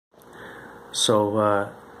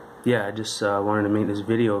Yeah, I just wanted to make this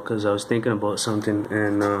video because I was thinking about something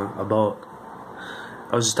and I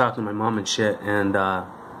was just talking to my mom and shit, and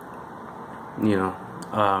you know,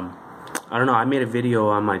 I don't know. I made a video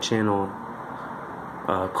on my channel.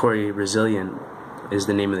 Corey Resilient is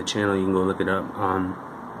the name of the channel. You can go look it up.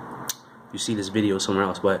 You see this video somewhere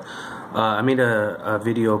else, but I made a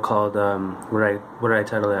video called what did I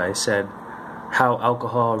title it? I said how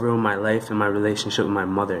alcohol ruined my life and my relationship with my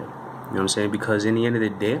mother. You know what I'm saying? Because in the end of the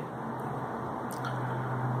day,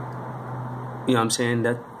 you know what I'm saying,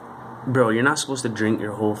 that, bro, you're not supposed to drink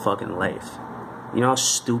your whole fucking life. You know how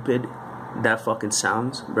stupid that fucking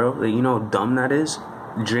sounds, bro? Like, you know how dumb that is?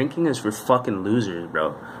 Drinking is for fucking losers,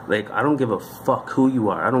 bro. Like, I don't give a fuck who you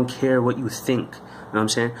are. I don't care what you think. You know what I'm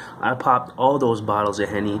saying? I popped all those bottles of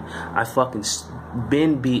Henny. I fucking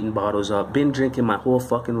been beating bottles up. Been drinking my whole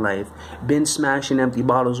fucking life. Been smashing empty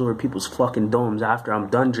bottles over people's fucking domes after I'm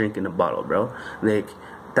done drinking the bottle, bro. Like,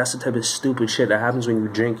 that's the type of stupid shit that happens when you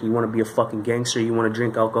drink. You want to be a fucking gangster. You want to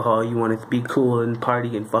drink alcohol. You want to be cool and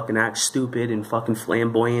party and fucking act stupid and fucking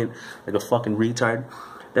flamboyant like a fucking retard.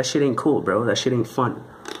 That shit ain't cool, bro. That shit ain't fun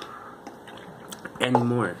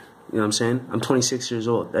anymore. You know what I'm saying? I'm 26 years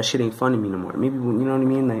old. That shit ain't fun to me no more. Maybe, you know what I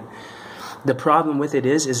mean? Like, the problem with it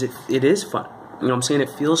is it is fun. You know what I'm saying? It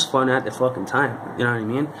feels fun at the fucking time. You know what I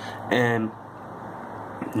mean? And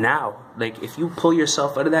now, like, if you pull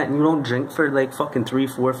yourself out of that and you don't drink for like fucking 3,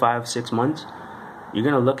 4, 5, 6 months, you're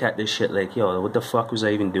gonna look at this shit like, yo, what the fuck was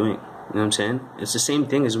I even doing? You know what I'm saying? It's the same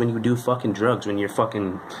thing as when you do fucking drugs. When you're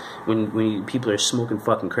fucking, when people are smoking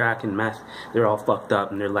fucking crack and meth, they're all fucked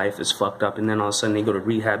up and their life is fucked up, and then all of a sudden they go to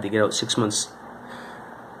rehab, they get out 6 months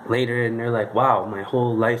later and they're like, wow, my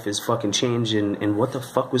whole life is fucking changed, and what the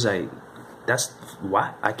fuck was I, that's,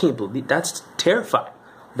 what? I can't believe, that's terrifying.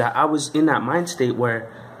 That I was in that mind state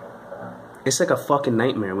where it's like a fucking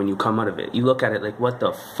nightmare when you come out of it. You look at it like, what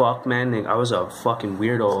the fuck, man? Like, I was a fucking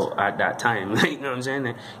weirdo at that time. Like, you know what I'm saying?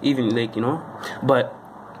 Like, even, like, you know? But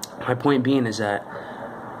my point being is that,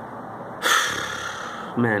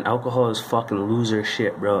 man, alcohol is fucking loser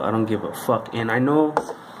shit, bro. I don't give a fuck. And I know,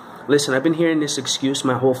 listen, I've been hearing this excuse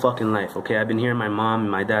my whole fucking life, okay? I've been hearing my mom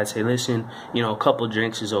and my dad say, listen, you know, a couple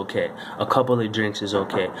drinks is okay. A couple of drinks is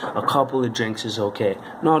okay. A couple of drinks is okay.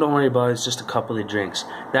 No, don't worry about it. It's just a couple of drinks.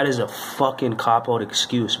 That is a fucking cop-out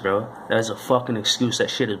excuse, bro. That is a fucking excuse. That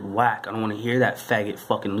shit is whack. I don't want to hear that faggot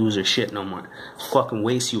fucking loser shit no more. Fucking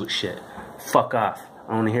waste you with shit. Fuck off. I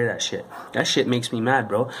don't want to hear that shit. That shit makes me mad,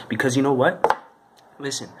 bro. Because you know what?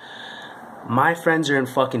 Listen. My friends are in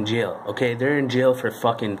fucking jail, okay? They're in jail for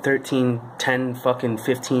fucking 13, 10, fucking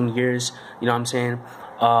 15 years, you know what I'm saying?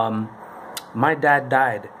 My dad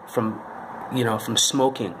died from, you know, from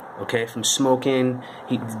smoking, okay? From smoking,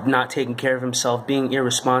 he not taking care of himself, being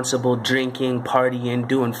irresponsible, drinking, partying,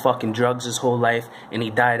 doing fucking drugs his whole life, and he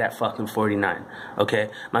died at fucking 49, okay?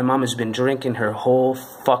 My mom has been drinking her whole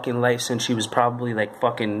fucking life since she was probably like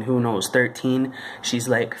fucking, who knows, 13. She's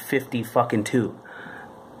like 50 fucking 2.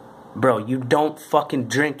 Bro, you don't fucking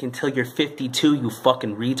drink until you're 52, you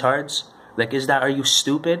fucking retards. Like, are you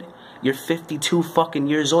stupid? You're 52 fucking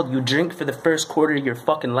years old. You drink for the first quarter of your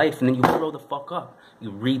fucking life and then you grow the fuck up.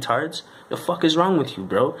 You retards. The fuck is wrong with you,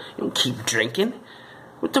 bro? You don't keep drinking.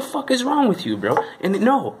 What the fuck is wrong with you, bro? And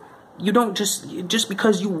no, you don't just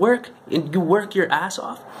because you work and you work your ass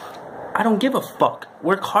off. I don't give a fuck.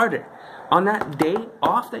 Work harder. On that day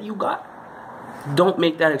off that you got, don't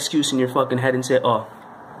make that excuse in your fucking head and say, oh,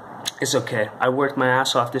 it's okay. I worked my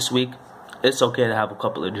ass off this week. It's okay to have a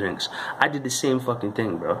couple of drinks. I did the same fucking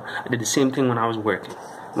thing, bro. I did the same thing when I was working,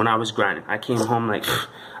 when I was grinding. I came home like,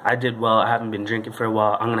 I did well. I haven't been drinking for a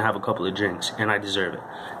while. I'm going to have a couple of drinks, and I deserve it.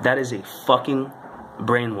 That is a fucking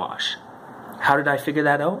brainwash. How did I figure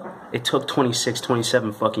that out? It took 26,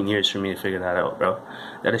 27 fucking years for me to figure that out, bro.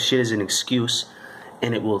 That shit is an excuse,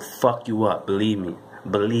 and it will fuck you up. Believe me.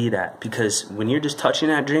 Believe that. Because when you're just touching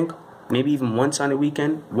that drink, maybe even once on the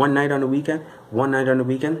weekend, one night on the weekend,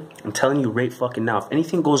 I'm telling you right fucking now, if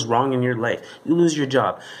anything goes wrong in your life, you lose your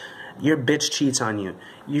job, your bitch cheats on you,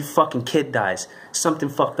 your fucking kid dies, something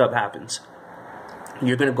fucked up happens,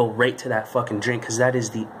 you're gonna go right to that fucking drink, because that is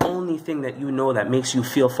the only thing that you know that makes you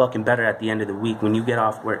feel fucking better at the end of the week when you get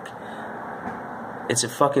off work. It's a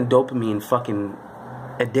fucking dopamine fucking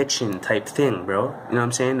addiction type thing, bro. You know what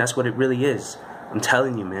I'm saying? That's what it really is. I'm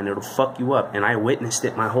telling you, man, it'll fuck you up. And I witnessed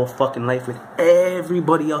it my whole fucking life with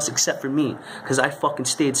everybody else except for me. Because I fucking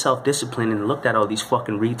stayed self-disciplined and looked at all these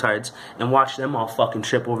fucking retards and watched them all fucking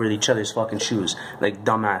trip over each other's fucking shoes. Like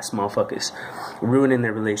dumbass motherfuckers. Ruining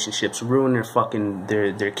their relationships, ruining their fucking,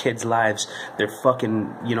 their kids' lives, their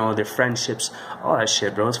fucking, you know, their friendships, all that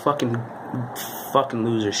shit, bro. It's fucking Fucking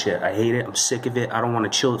loser shit. I hate it. I'm sick of it. I don't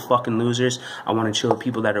want to chill with fucking losers. I want to chill with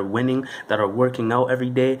people that are winning, that are working out every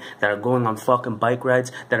day, that are going on fucking bike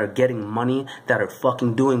rides, that are getting money, that are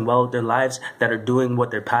fucking doing well with their lives, that are doing what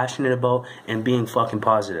they're passionate about, and being fucking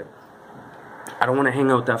positive. I don't want to hang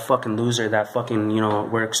out with that fucking loser that fucking, you know,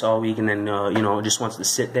 works all week and then, you know, just wants to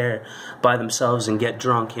sit there by themselves and get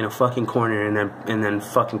drunk in a fucking corner and then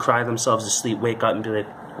fucking cry themselves to sleep, wake up and be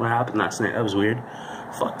like, what happened last night? That was weird.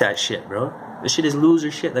 Fuck that shit, bro. This shit is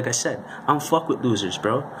loser shit. Like I said, I don't fuck with losers,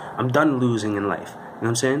 bro. I'm done losing in life. You know what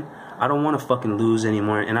I'm saying? I don't want to fucking lose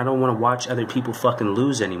anymore, and I don't want to watch other people fucking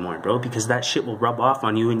lose anymore, bro, because that shit will rub off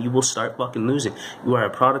on you and you will start fucking losing. You are a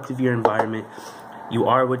product of your environment. You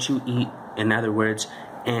are what you eat, in other words,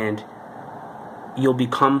 and you'll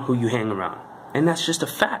become who you hang around. And that's just a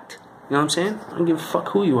fact. You know what I'm saying? I don't give a fuck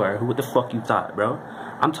who you are, what the fuck you thought, bro.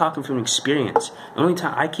 I'm talking from experience. The only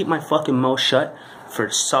time I keep my fucking mouth shut for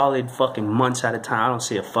solid fucking months at a time, I don't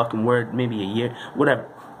say a fucking word, maybe a year, whatever.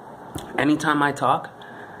 Anytime I talk,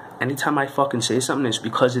 anytime I fucking say something, it's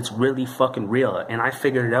because it's really fucking real. And I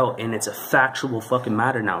figured it out, and it's a factual fucking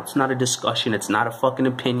matter now. It's not a discussion. It's not a fucking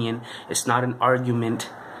opinion. It's not an argument,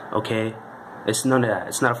 okay? It's none of that.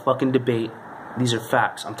 It's not a fucking debate. These are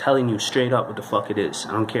facts. I'm telling you straight up what the fuck it is.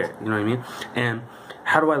 I don't care. You know what I mean? And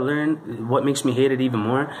how do I learn? What makes me hate it even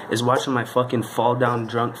more is watching my fucking fall down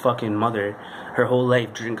drunk fucking mother, her whole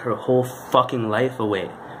life, drink her whole fucking life away.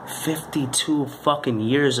 52 fucking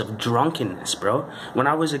years of drunkenness, bro. When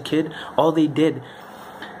I was a kid, all they did,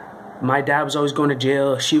 my dad was always going to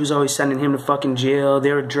jail. She was always sending him to fucking jail.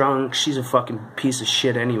 They were drunk. She's a fucking piece of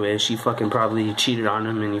shit anyway. She fucking probably cheated on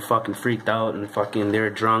him and he fucking freaked out and fucking they were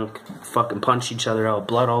drunk. Fucking punched each other out.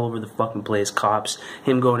 Blood all over the fucking place. Cops.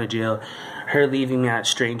 Him going to jail. Her leaving at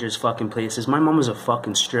strangers fucking places. My mom was a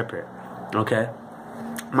fucking stripper. Okay?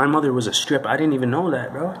 My mother was a stripper. I didn't even know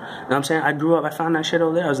that, bro. You know what I'm saying? I grew up. I found that shit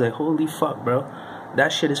over there. I was like, holy fuck, bro.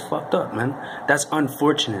 That shit is fucked up, man. That's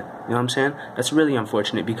unfortunate. You know what I'm saying? That's really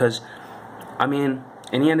unfortunate because, I mean,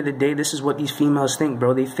 in the end of the day, this is what these females think,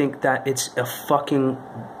 bro. They think that it's a fucking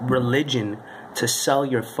religion to sell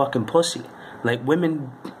your fucking pussy. Like,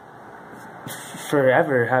 women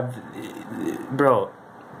forever have, bro,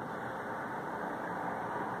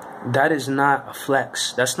 that is not a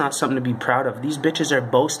flex. That's not something to be proud of. These bitches are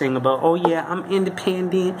boasting about, oh yeah, I'm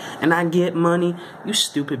independent and I get money. You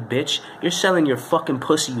stupid bitch. You're selling your fucking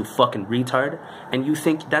pussy, you fucking retard. And you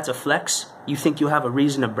think that's a flex? You think you have a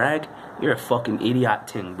reason to brag? You're a fucking idiot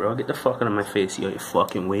ting, bro. Get the fuck out of my face, yo. You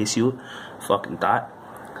fucking waste, you. Fucking thought.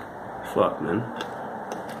 Fuck, man.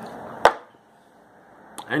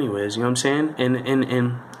 Anyways, you know what I'm saying?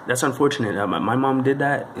 And that's unfortunate. My mom did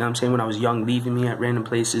that, you know what I'm saying, when I was young, leaving me at random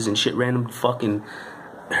places and shit, random fucking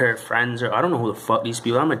her friends, or I don't know who the fuck these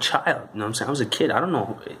people. I'm a child, you know what I'm saying? I was a kid. I don't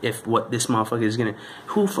know if what this motherfucker is gonna,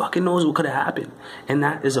 who fucking knows what could have happened? And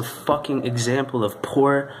that is a fucking example of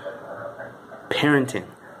poor parenting.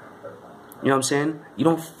 You know what I'm saying? You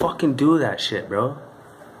don't fucking do that shit, bro.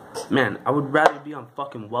 Man, I would rather be on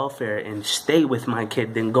fucking welfare and stay with my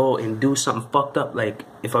kid than go and do something fucked up, like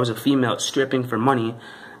if I was a female stripping for money,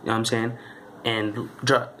 you know what I'm saying, and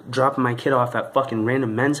dropping my kid off at fucking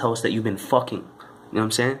random men's house that you've been fucking. You know what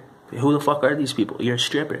I'm saying? Who the fuck are these people? You're a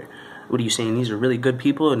stripper. What are you saying? These are really good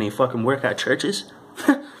people and they fucking work at churches?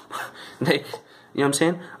 Like, you know what I'm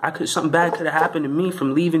saying? Something bad could have happened to me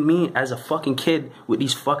from leaving me as a fucking kid with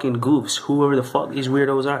these fucking goofs, whoever the fuck these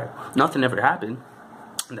weirdos are. Nothing ever happened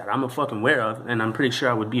that I'm a fucking aware of, and I'm pretty sure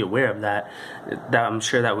I would be aware of that I'm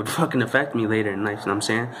sure that would fucking affect me later in life, you know what I'm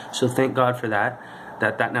saying? So thank God for that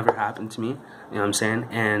never happened to me, you know what I'm saying?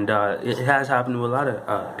 And it has happened to a lot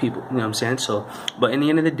of people, you know what I'm saying? So, but in the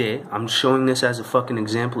end of the day, I'm showing this as a fucking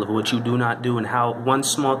example of what you do not do and how one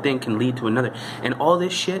small thing can lead to another. And all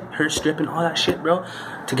this shit, her stripping, all that shit, bro,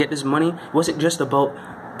 to get this money, wasn't just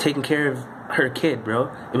about taking care of her kid,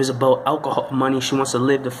 bro. It was about alcohol money. She wants to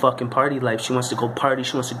live the fucking party life. She wants to go party.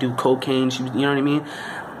 She wants to do cocaine. You know what I mean?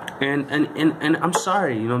 And I'm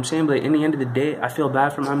sorry, you know what I'm saying? But in the end of the day, I feel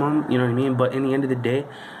bad for my mom, you know what I mean? But in the end of the day,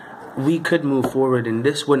 we could move forward and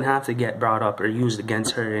this wouldn't have to get brought up or used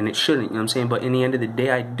against her, and it shouldn't, you know what I'm saying? But in the end of the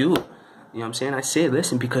day, I do. You know what I'm saying? I say,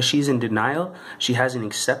 listen, because she's in denial, she hasn't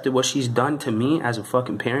accepted what she's done to me as a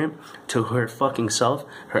fucking parent, to her fucking self,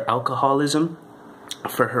 her alcoholism,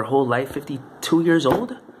 for her whole life, 52 years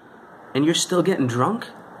old, and you're still getting drunk?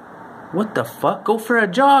 What the fuck? Go for a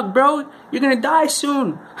jog, bro. You're gonna die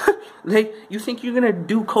soon. Like, you think you're gonna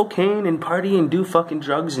do cocaine and party and do fucking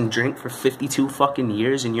drugs and drink for 52 fucking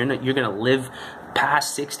years and you're gonna live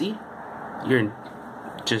past 60? You're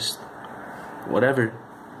just whatever.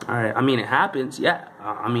 Alright, I mean, it happens. Yeah,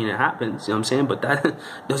 I mean, it happens, you know what I'm saying? But that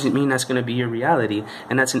doesn't mean that's going to be your reality.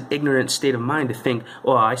 And that's an ignorant state of mind to think,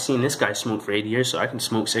 oh, I seen this guy smoke for 80 years, so I can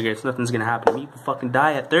smoke cigarettes. Nothing's going to happen to me. You can fucking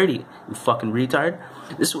die at 30, you fucking retard.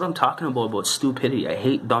 This is what I'm talking about stupidity. I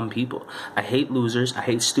hate dumb people. I hate losers. I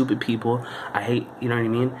hate stupid people. I hate, you know what I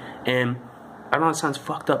mean? And I know it sounds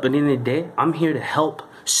fucked up, but at the end of the day, I'm here to help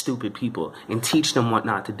stupid people and teach them what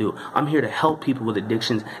not to do. I'm here to help people with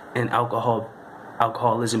addictions and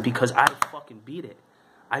alcoholism, because I fucking beat it.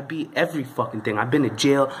 I beat every fucking thing. I've been to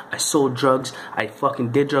jail. I sold drugs. I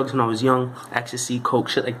fucking did drugs when I was young. Ecstasy, coke,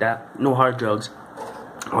 shit like that. No hard drugs.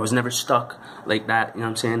 I was never stuck like that, you know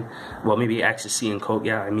what I'm saying? Well, maybe ecstasy and coke,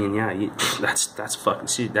 yeah, I mean, yeah, that's fucking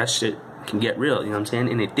shit. That shit can get real, you know what I'm saying?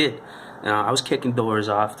 And it did. I was kicking doors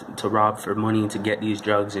off to rob for money to get these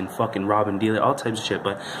drugs and fucking rob and deal it, all types of shit.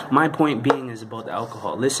 But my point being is about the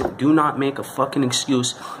alcohol. Listen, do not make a fucking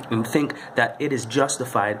excuse and think that it is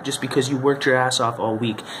justified just because you worked your ass off all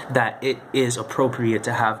week, that it is appropriate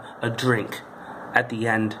to have a drink at the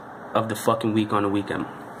end of the fucking week on a weekend.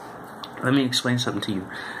 Let me explain something to you.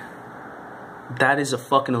 That is a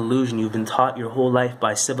fucking illusion. You've been taught your whole life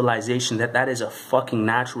by civilization that that is a fucking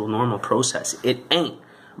natural, normal process. It ain't.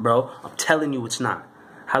 Bro, I'm telling you it's not.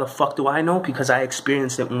 How the fuck do I know? Because I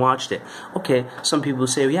experienced it and watched it. Okay, some people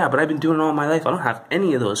say, yeah, but I've been doing it all my life. I don't have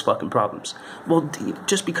any of those fucking problems. Well,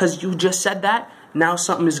 just because you just said that, now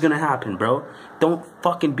something is gonna happen, bro. Don't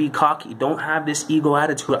fucking be cocky. Don't have this ego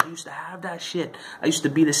attitude. I used to have that shit. I used to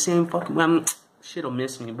be the same fucking... Shit'll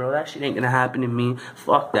miss me, bro. That shit ain't gonna happen to me.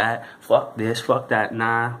 Fuck that. Fuck this. Fuck that.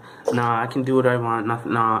 Nah, I can do what I want.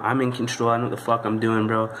 Nah, I'm in control. I know what the fuck I'm doing,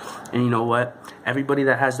 bro. And you know what? Everybody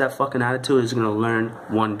that has that fucking attitude is gonna learn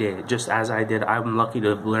one day. Just as I did. I'm lucky to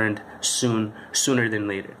have learned sooner than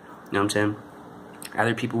later. You know what I'm saying?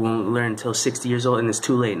 Other people won't learn until 60 years old, and it's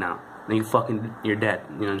too late now. And you're dead,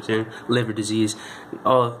 you know what I'm saying? Liver disease,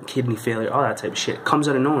 all kidney failure, all that type of shit. Comes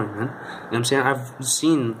out of nowhere, man. You know what I'm saying? I've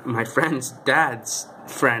seen my friend's dad's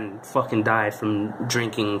friend fucking die from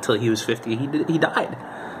drinking until he was 50. He died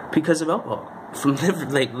because of alcohol. From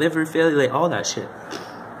liver failure, like all that shit.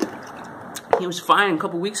 He was fine a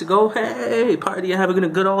couple weeks ago. Hey, party, having a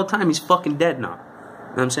good old time. He's fucking dead now. You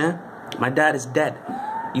know what I'm saying? My dad is dead.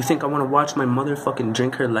 You think I want to watch my mother fucking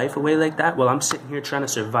drink her life away like that? While I'm sitting here trying to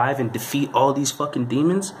survive and defeat all these fucking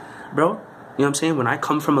demons? Bro, you know what I'm saying? When I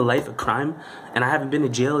come from a life of crime, and I haven't been to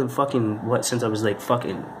jail in fucking, since I was like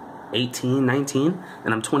fucking 18, 19,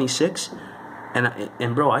 and I'm 26.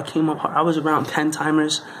 And bro, I came up, I was around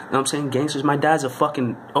 10-timers, you know what I'm saying? Gangsters. My dad's a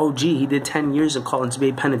fucking OG. He did 10 years in Collins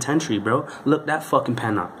Bay Penitentiary, bro. Look that fucking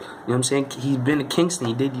pen up. You know what I'm saying? He's been to Kingston.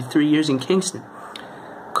 He did 3 years in Kingston.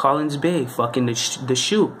 Collins Bay, fucking the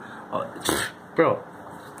shoe. Bro,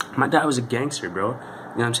 my dad was a gangster, bro. You know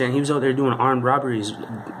what I'm saying? He was out there doing armed robberies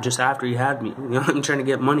just after he had me. You know, I'm trying to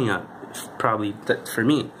get money up, probably for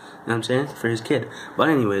me. You know what I'm saying? For his kid. But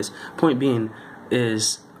anyways, point being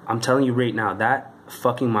is, I'm telling you right now, that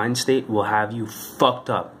fucking mind state will have you fucked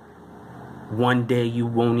up. One day you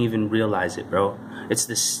won't even realize it, bro.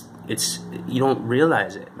 You don't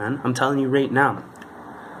realize it, man. I'm telling you right now.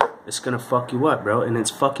 It's gonna fuck you up, bro, and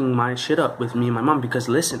it's fucking my shit up with me and my mom, because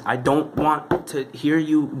listen, I don't want to hear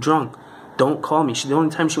you drunk. Don't call me. The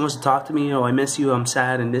only time she wants to talk to me, oh, I miss you, I'm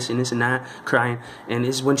sad, and this and this and that, crying, and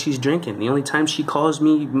is when she's drinking. The only time she calls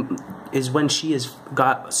me is when she is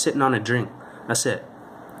sitting on a drink. That's it.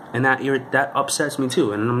 And that upsets me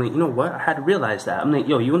too. And I'm like, you know what? I had to realize that. I'm like,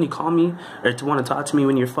 yo, you only call me or to want to talk to me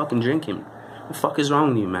when you're fucking drinking. What the fuck is wrong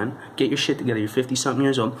with you, man? Get your shit together. You're 50-something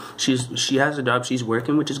years old. She has a job. She's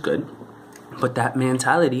working, which is good. But that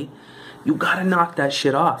mentality, you gotta knock that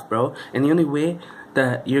shit off, bro. And the only way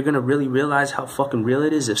that you're gonna really realize how fucking real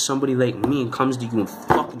it is if somebody like me comes to you and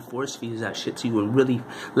fucking force feeds that shit to you and really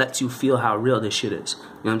lets you feel how real this shit is. You know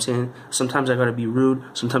what I'm saying? Sometimes I gotta be rude.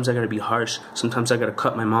 Sometimes I gotta be harsh. Sometimes I gotta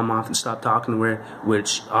cut my mom off and stop talking to her,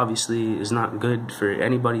 which obviously is not good for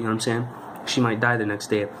anybody. You know what I'm saying? She might die the next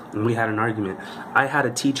day, and we had an argument. I had a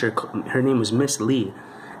teacher, her name was Miss Lee,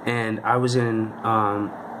 and I was in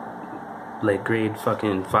like grade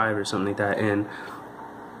fucking 5 or something like that, and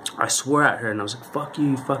I swore at her, and I was like, fuck you,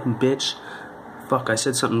 you fucking bitch. Fuck, I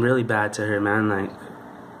said something really bad to her, man, like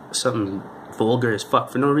something vulgar as fuck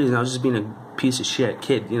for no reason. I was just being a piece of shit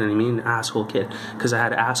kid, you know what I mean? Asshole kid, because I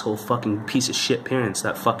had asshole fucking piece of shit parents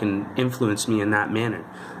that fucking influenced me in that manner.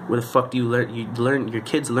 Where the fuck do you learn? Your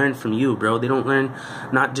kids learn from you, bro. They don't learn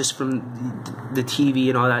not just from the TV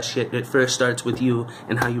and all that shit. It first starts with you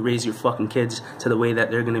and how you raise your fucking kids to the way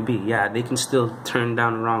that they're gonna be. Yeah, they can still turn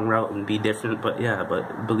down the wrong route and be different, but yeah,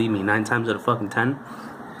 but believe me, 9 times out of fucking 10.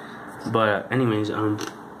 But anyways,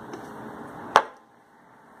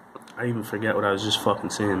 I I even forget what I was just fucking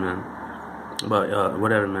saying, man. But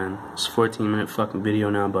whatever, man. It's a 14-minute fucking video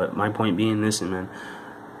now. But my point being, listen, man.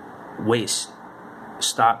 Waste.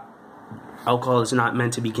 Stop. Alcohol is not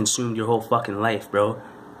meant to be consumed your whole fucking life, bro.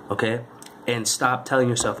 Okay? And stop telling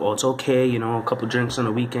yourself, oh, it's okay, you know, a couple drinks on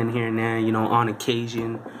the weekend here and there, you know, on occasion. You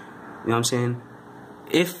know what I'm saying?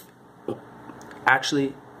 If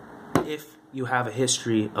you have a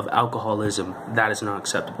history of alcoholism, that is not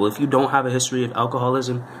acceptable. If you don't have a history of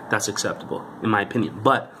alcoholism, that's acceptable, in my opinion.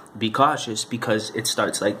 But be cautious, because it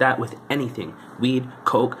starts like that with anything. Weed,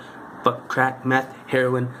 coke, crack, meth,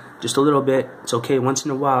 heroin, just a little bit. It's okay once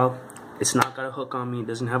in a while. It's not got a hook on me. It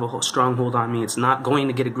doesn't have a strong hold on me. It's not going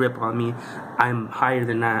to get a grip on me. I'm higher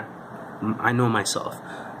than that. I know myself.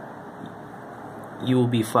 You will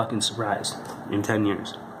be fucking surprised in 10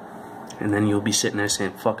 years. And then you'll be sitting there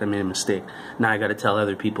saying, fuck, I made a mistake. Now I gotta tell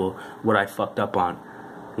other people what I fucked up on,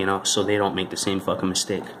 you know, so they don't make the same fucking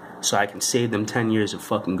mistake. So I can save them 10 years of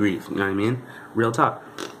fucking grief, you know what I mean? Real talk.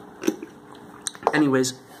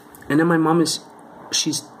 Anyways, and then my mom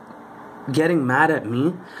she's getting mad at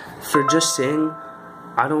me for just saying,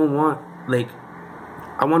 I want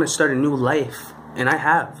to start a new life. And I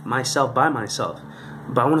have, myself by myself.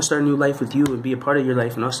 But I want to start a new life with you and be a part of your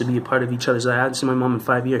life and us to be a part of each other's life. I haven't seen my mom in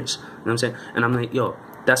 5 years. You know what I'm saying? And I'm like, yo,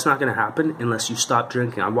 that's not going to happen unless you stop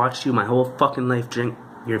drinking. I watched you my whole fucking life drink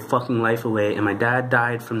your fucking life away. And my dad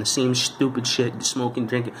died from the same stupid shit, smoking,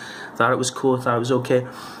 drinking. Thought it was cool, thought it was okay.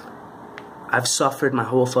 I've suffered my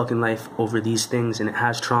whole fucking life over these things, and it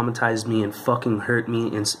has traumatized me and fucking hurt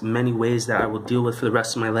me in many ways that I will deal with for the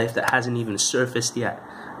rest of my life that hasn't even surfaced yet.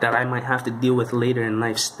 That I might have to deal with later in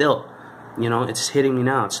life still. You know, it's hitting me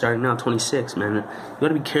now. It's starting now, 26, man. You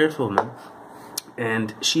gotta be careful, man.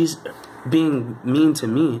 And she's being mean to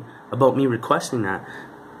me about me requesting that.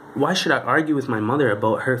 Why should I argue with my mother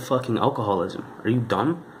about her fucking alcoholism? Are you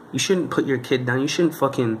dumb? You shouldn't put your kid down. You shouldn't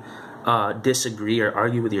fucking disagree or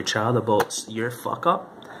argue with your child about your fuck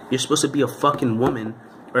up. You're supposed to be a fucking woman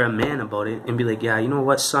or a man about it and be like, yeah, you know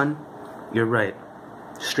what, son? You're right.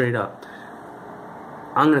 Straight up.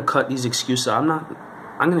 I'm gonna cut these excuses. I'm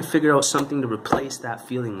gonna figure out something to replace that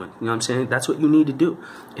feeling with. You know what I'm saying? That's what you need to do.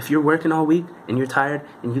 If you're working all week and you're tired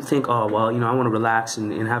and you think, oh, well, you know, I want to relax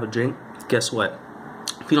and have a drink, guess what?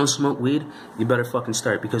 If you don't smoke weed, you better fucking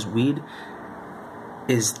start, because weed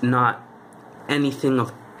is not anything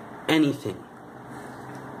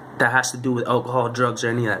that has to do with alcohol, drugs, or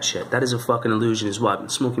any of that shit. That is a fucking illusion as well. I've been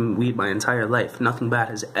smoking weed my entire life. Nothing bad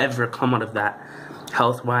has ever come out of that.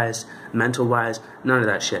 Health-wise, mental-wise, none of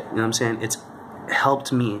that shit. You know what I'm saying? It's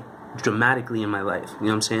helped me dramatically in my life. You know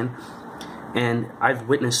what I'm saying? And I've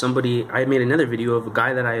witnessed somebody, I made another video of a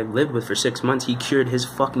guy that I lived with for 6 months. He cured his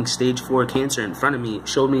fucking stage 4 cancer in front of me.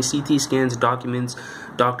 Showed me CT scans, documents,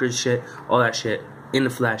 doctors shit, all that shit, in the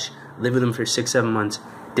flesh. Lived with him for 6-7 months.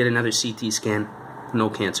 Did another CT scan, no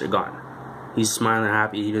cancer, gone. He's smiling,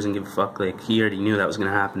 happy, he doesn't give a fuck. Like, he already knew that was gonna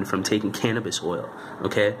happen from taking cannabis oil,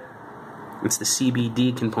 okay? It's the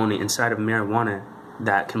CBD component inside of marijuana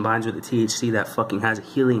that combines with the THC that fucking has a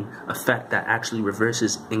healing effect that actually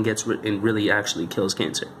reverses and and really actually kills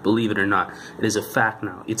cancer. Believe it or not, it is a fact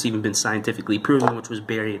now. It's even been scientifically proven, which was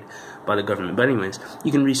buried by the government. But anyways,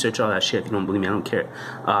 you can research all that shit if you don't believe me. I don't care.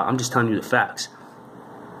 I'm just telling you the facts.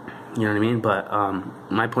 You know what I mean? But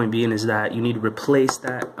my point being is that you need to replace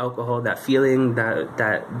that alcohol, that feeling,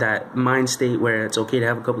 that mind state where it's okay to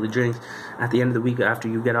have a couple of drinks at the end of the week after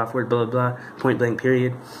you get off work, blah, blah, blah, point blank,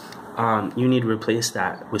 period. You need to replace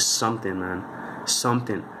that with something, man.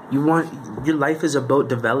 Something. Your life is about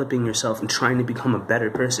developing yourself and trying to become a better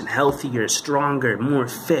person, healthier, stronger, more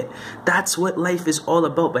fit. That's what life is all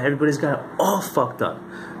about, but everybody's got it all fucked up. You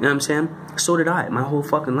know what I'm saying? So did I, my whole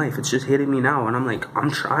fucking life. It's just hitting me now, and I'm like,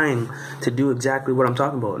 I'm trying to do exactly what I'm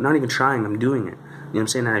talking about. Not even trying, I'm doing it. You know what I'm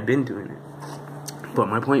saying? And I've been doing it. But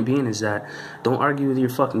my point being is that don't argue with your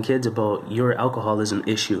fucking kids about your alcoholism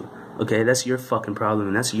issue. Okay, that's your fucking problem,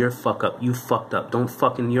 and that's your fuck up. You fucked up.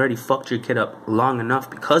 You already fucked your kid up long enough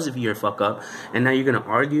because of your fuck up, and now you're gonna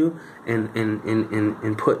argue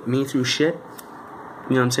and put me through shit.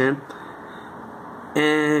 You know what I'm saying?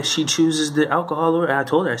 And she chooses the alcohol, or I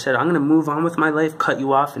told her, I said, I'm gonna move on with my life, cut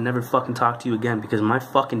you off, and never fucking talk to you again, because my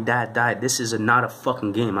fucking dad died. This is not a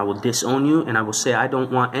fucking game. I will disown you, and I will say I don't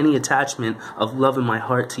want any attachment of love in my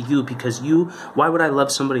heart to you, because why would I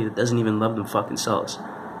love somebody that doesn't even love them fucking selves?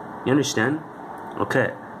 You understand?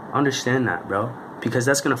 Okay, understand that, bro. Because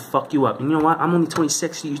that's gonna fuck you up. And you know what? I'm only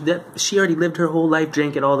 26. She already lived her whole life,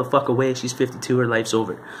 drank it all the fuck away. She's 52. Her life's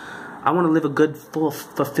over. I want to live a good, full,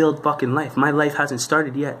 fulfilled fucking life. My life hasn't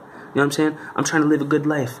started yet. You know what I'm saying? I'm trying to live a good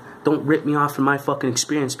life. Don't rip me off from my fucking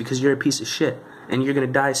experience because you're a piece of shit. And you're gonna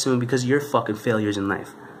die soon because of your fucking failures in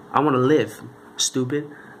life. I wanna live, stupid.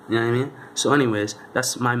 You know what I mean? So anyways,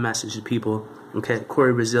 that's my message to people. Okay,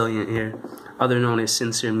 Corey Resilient here, other known as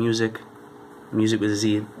Sincere Music. Music with a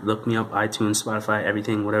Z. Look me up, iTunes, Spotify,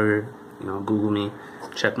 everything, whatever. You know, Google me.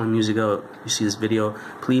 Check my music out. You see this video.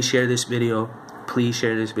 Please share this video. Please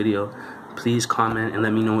share this video. Please comment and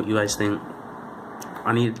let me know what you guys think.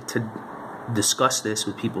 I need to discuss this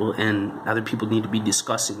with people, and other people need to be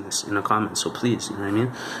discussing this in the comments. So please, you know what I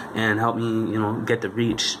mean, and help me, you know, get the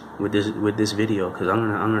reach with this video, because I'm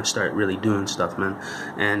gonna start really doing stuff, man,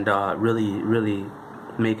 and really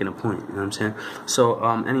making a point. You know what I'm saying? So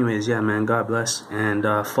anyways, yeah, man. God bless, and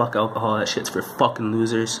fuck alcohol. That shit's for fucking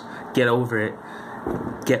losers. Get over it.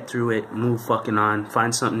 Get through it, move fucking on,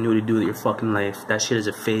 find something new to do with your fucking life. That shit is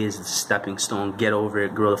a phase, it's a stepping stone. Get over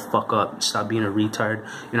it, grow the fuck up, stop being a retard.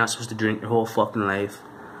 You're not supposed to drink your whole fucking life. You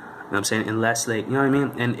know what I'm saying? Unless, like, you know what I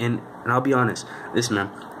mean? And I'll be honest, listen,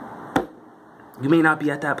 man, you may not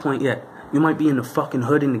be at that point yet. You might be in the fucking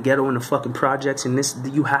hood, in the ghetto, in the fucking projects, and this,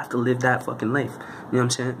 you have to live that fucking life. You know what I'm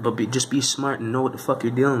saying? But just be smart and know what the fuck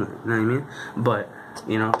you're dealing with. You know what I mean? But,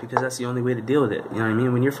 you know, because that's the only way to deal with it. You know what I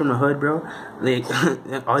mean? When you're from the hood, bro, like,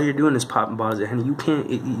 all you're doing is popping bottles of Henny. You can't,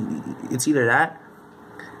 it's either that,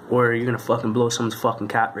 or you're gonna fucking blow someone's fucking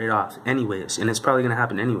cap right off anyways. And it's probably gonna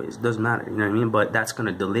happen anyways. It doesn't matter, you know what I mean? But that's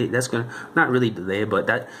gonna delay, that's gonna, not really delay, but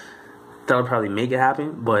that'll probably make it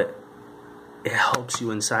happen, but it helps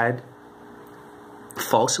you inside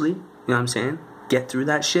falsely, you know what I'm saying? Get through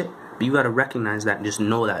that shit. But you gotta recognize that and just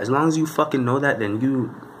know that. As long as you fucking know that, then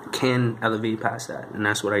you can elevate past that. And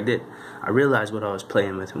that's what I did. I realized what I was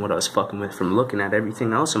playing with and what I was fucking with from looking at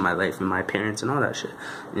everything else in my life and my parents and all that shit.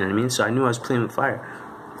 You know what I mean? So I knew I was playing with fire.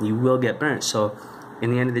 You will get burnt. So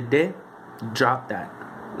in the end of the day, drop that.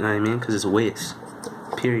 You know what I mean? Because it's a waste.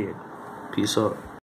 Period. Peace out.